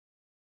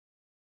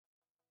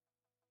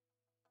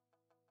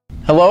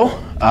Hello,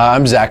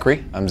 I'm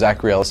Zachary. I'm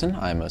Zachary Ellison.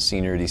 I'm a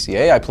senior at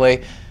ECA. I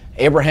play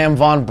Abraham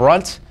Von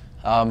Brunt,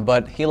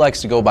 but he likes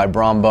to go by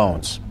Brom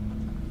Bones.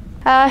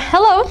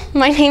 Hello,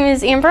 my name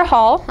is Amber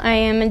Hall. I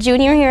am a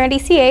junior here at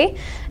ECA,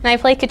 and I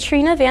play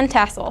Katrina Van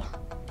Tassel.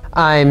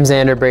 I'm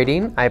Xander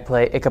Bradeen. I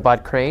play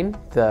Ichabod Crane,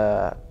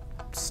 the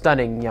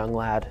stunning young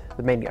lad,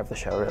 the main guy of the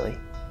show, really.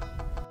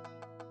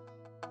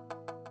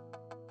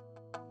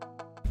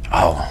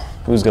 Oh,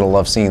 who's gonna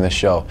love seeing this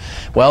show?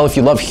 Well, if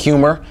you love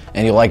humor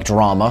and you like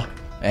drama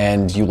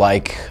and you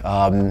like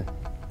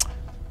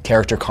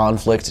character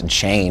conflict and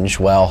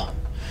change, well,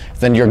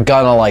 then you're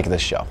gonna like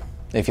this show.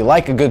 If you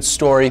like a good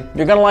story,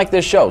 you're gonna like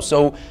this show.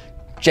 So,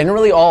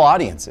 generally all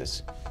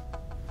audiences.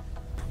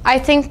 I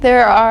think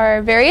there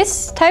are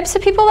various types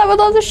of people that would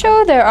love the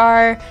show. There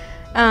are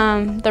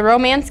the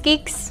romance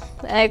geeks,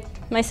 like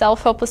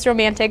myself, hopeless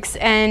romantics,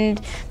 and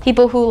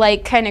people who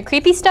like kind of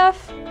creepy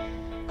stuff.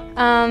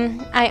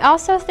 I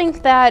also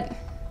think that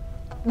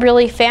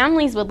really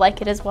families would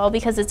like it as well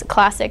because it's a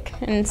classic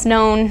and it's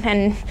known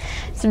and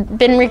it's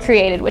been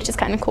recreated, which is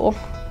kind of cool.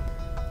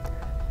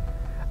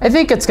 I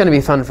think it's going to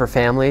be fun for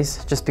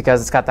families just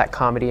because it's got that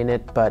comedy in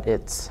it, but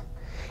it's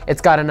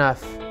got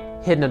enough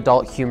hidden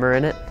adult humor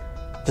in it,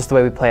 just the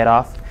way we play it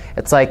off.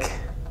 It's like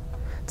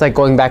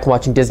going back and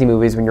watching Disney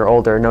movies when you're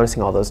older and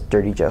noticing all those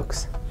dirty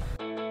jokes.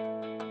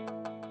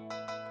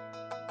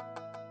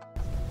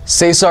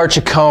 Cesar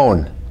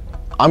Chacon,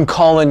 I'm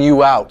calling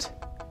you out.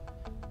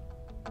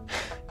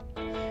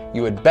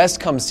 You had best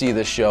come see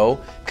this show,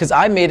 because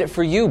I made it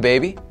for you,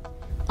 baby.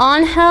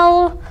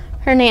 Angel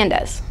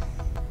Hernandez.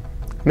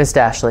 Miss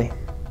Dashley.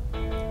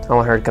 I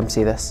want her to come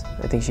see this.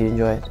 I think she'd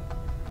enjoy it.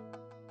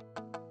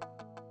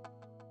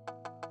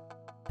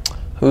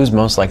 Who's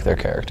most like their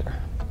character?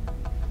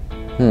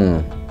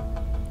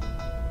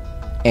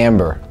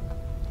 Amber.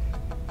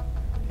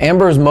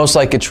 Amber is most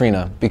like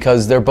Katrina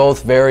because they're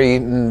both very,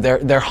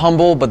 they're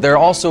humble, but they're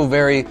also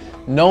very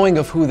knowing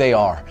of who they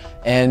are.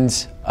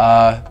 And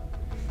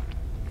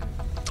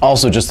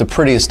also just the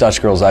prettiest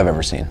Dutch girls I've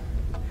ever seen.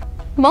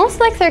 Most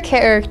like their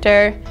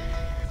character.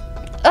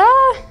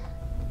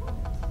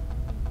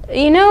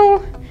 You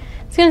know,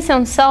 it's gonna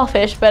sound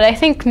selfish, but I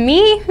think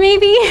me,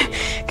 maybe.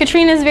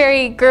 Katrina's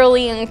very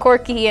girly and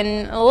quirky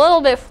and a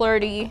little bit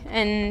flirty,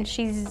 and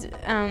she's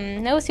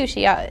knows who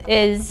she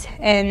is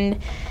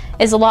and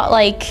is a lot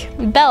like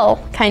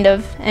Belle, kind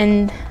of.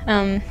 And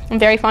I'm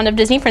very fond of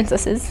Disney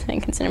princesses. I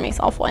consider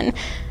myself one.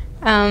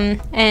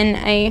 And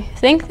I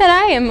think that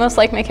I am most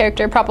like my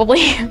character,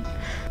 probably.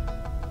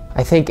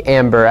 I think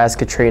Amber as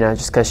Katrina,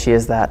 just because she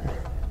is that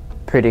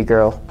pretty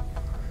girl.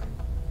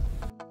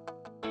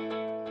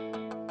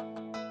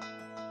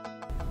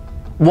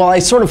 Well, I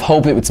sort of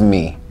hope it's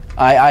me.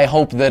 I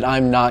hope that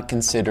I'm not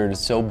considered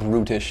so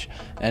brutish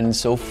and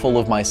so full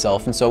of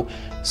myself and so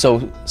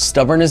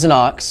stubborn as an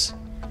ox.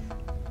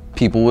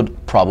 People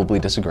would probably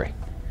disagree.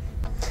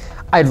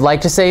 I'd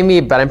like to say me,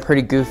 but I'm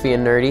pretty goofy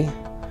and nerdy.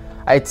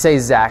 I'd say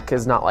Zach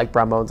is not like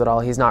Brom Bones at all.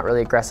 He's not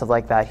really aggressive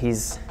like that.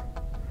 He's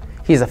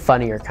a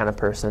funnier kind of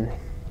person.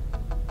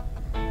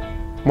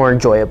 More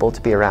enjoyable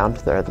to be around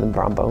there than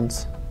Brom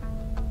Bones.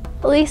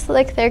 At least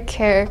like their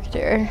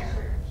character.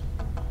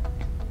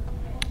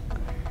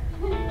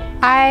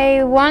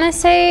 I want to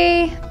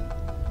say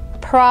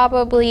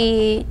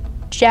probably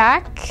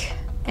Jack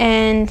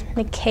and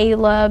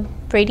Michaela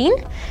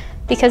Bradeen,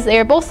 because they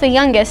are both the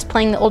youngest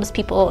playing the oldest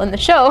people in the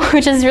show,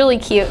 which is really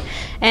cute.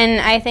 And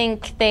I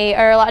think they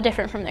are a lot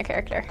different from their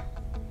character.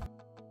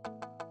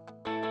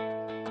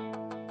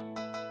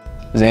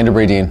 Xander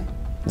Bradeen.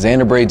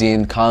 Xander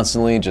Bradeen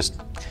constantly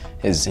just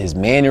his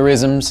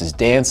mannerisms, his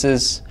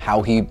dances,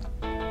 how he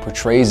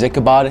portrays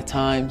Ichabod at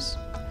times.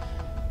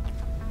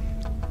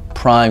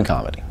 Prime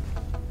comedy.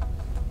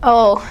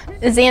 Oh,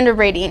 Xander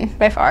Bradeen,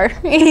 by far.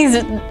 He's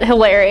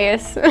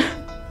hilarious.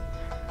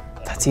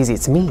 That's easy,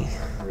 it's me.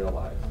 In real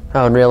life.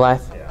 Oh, in real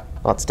life? Yeah.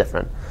 Well, it's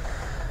different.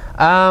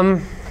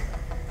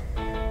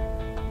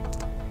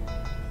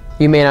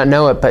 You may not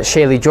know it, but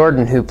Shaylee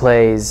Jordan, who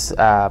plays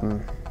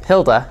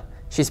Hilda,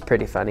 she's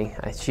pretty funny.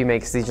 She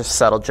makes these just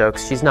subtle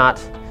jokes. She's not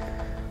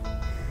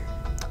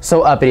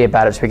so uppity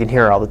about it so we can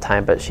hear her all the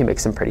time, but she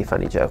makes some pretty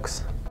funny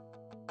jokes.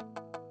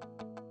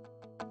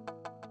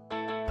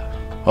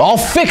 I'll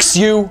fix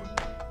you!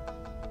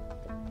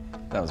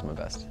 That was my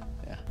best,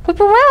 yeah.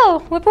 Whippoorwill,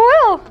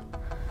 whippoorwill.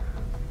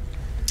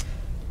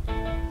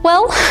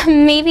 Well,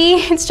 maybe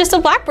it's just a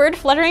blackbird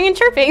fluttering and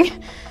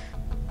chirping.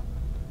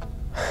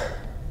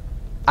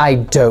 I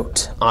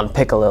dote on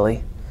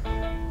Piccalilli.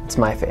 It's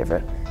my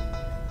favorite.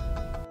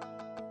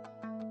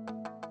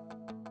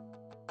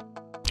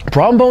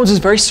 Brom Bones is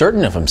very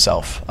certain of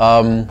himself.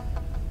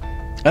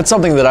 That's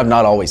something that I've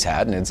not always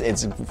had, and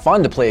it's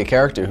fun to play a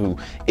character who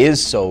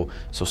is so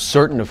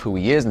certain of who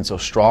he is and so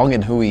strong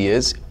in who he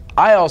is.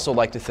 I also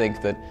like to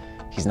think that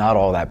he's not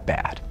all that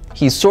bad.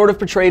 He's sort of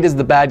portrayed as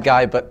the bad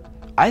guy, but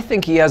I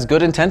think he has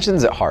good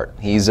intentions at heart.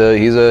 He's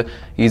a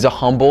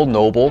humble,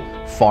 noble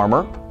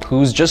farmer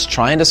who's just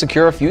trying to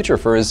secure a future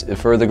for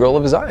the girl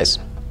of his eyes.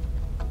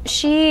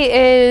 she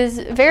is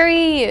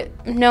very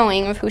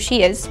knowing of who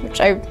she is, which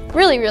I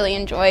really, really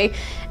enjoy.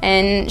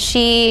 And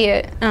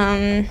she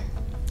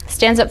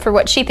stands up for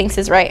what she thinks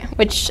is right,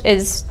 which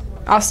is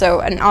also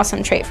an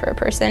awesome trait for a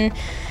person.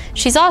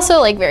 She's also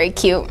like very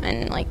cute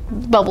and like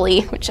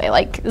bubbly, which I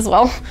like as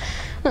well.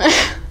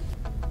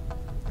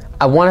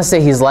 I want to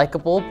say he's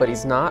likable, but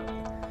he's not.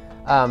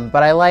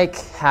 But I like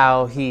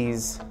how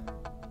he's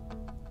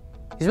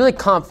really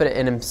confident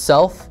in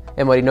himself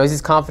and what he knows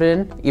he's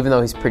confident in, even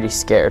though he's pretty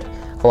scared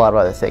of a lot of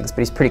other things, but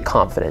he's pretty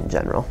confident in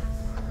general.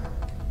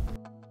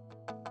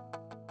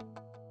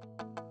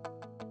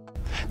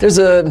 There's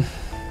a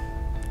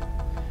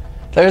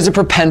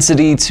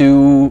propensity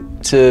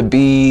to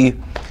be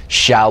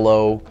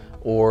shallow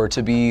or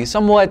to be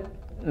somewhat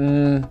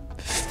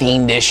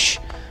fiendish.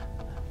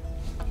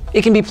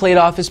 It can be played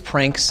off as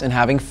pranks and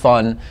having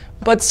fun,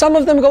 but some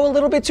of them go a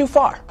little bit too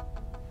far.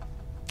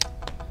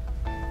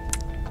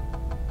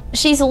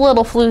 She's a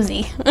little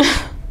floozy.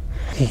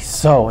 He's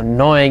so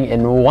annoying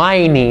and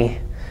whiny.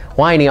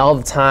 Whiny all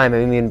the time.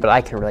 I mean, but I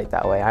can relate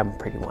that way. I'm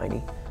pretty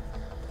whiny.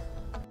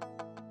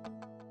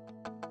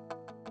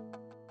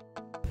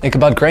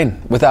 Ichabod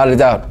Crane, without a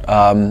doubt.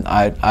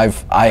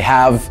 I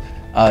have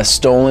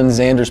stolen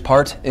Xander's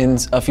part in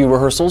a few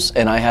rehearsals,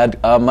 and I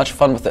had much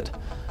fun with it.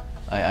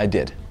 I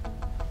did.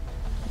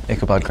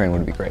 Ichabod Crane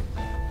would be great.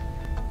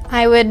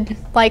 I would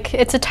like,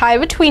 it's a tie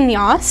between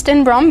Yost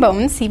and Brom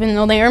Bones, even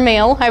though they are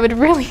male. I would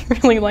really,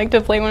 really like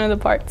to play one of the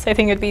parts. I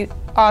think it'd be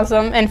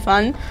awesome and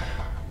fun.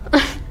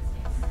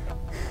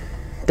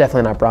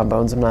 Definitely not Brom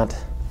Bones. I'm not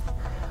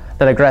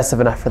aggressive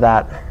enough for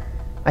that.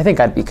 I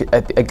think I'd be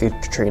a good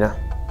Katrina.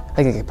 I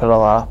think I could pull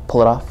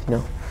it off, you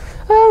know.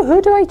 Oh,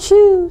 who do I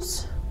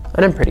choose?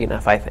 And I'm pretty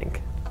enough, I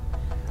think.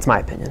 It's my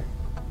opinion.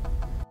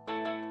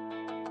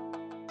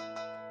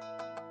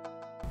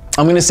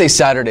 I'm going to say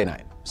Saturday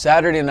night.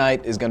 Saturday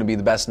night is going to be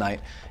the best night.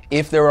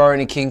 If there are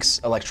any kinks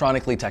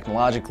electronically,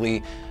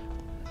 technologically,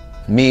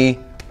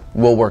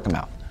 we'll work them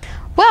out.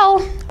 Well,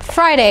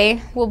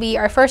 Friday will be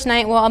our first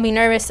night. We'll all be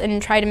nervous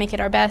and try to make it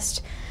our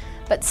best.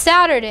 But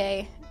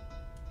Saturday,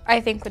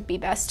 I think would be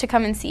best to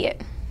come and see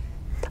it.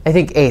 I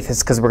think 8th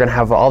is because we're going to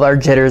have all our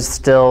jitters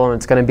still, and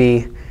it's going to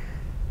be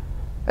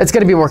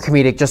more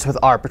comedic just with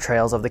our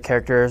portrayals of the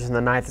characters, and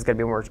the 9th is going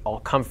to be more all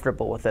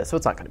comfortable with it, so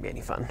it's not going to be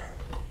any fun.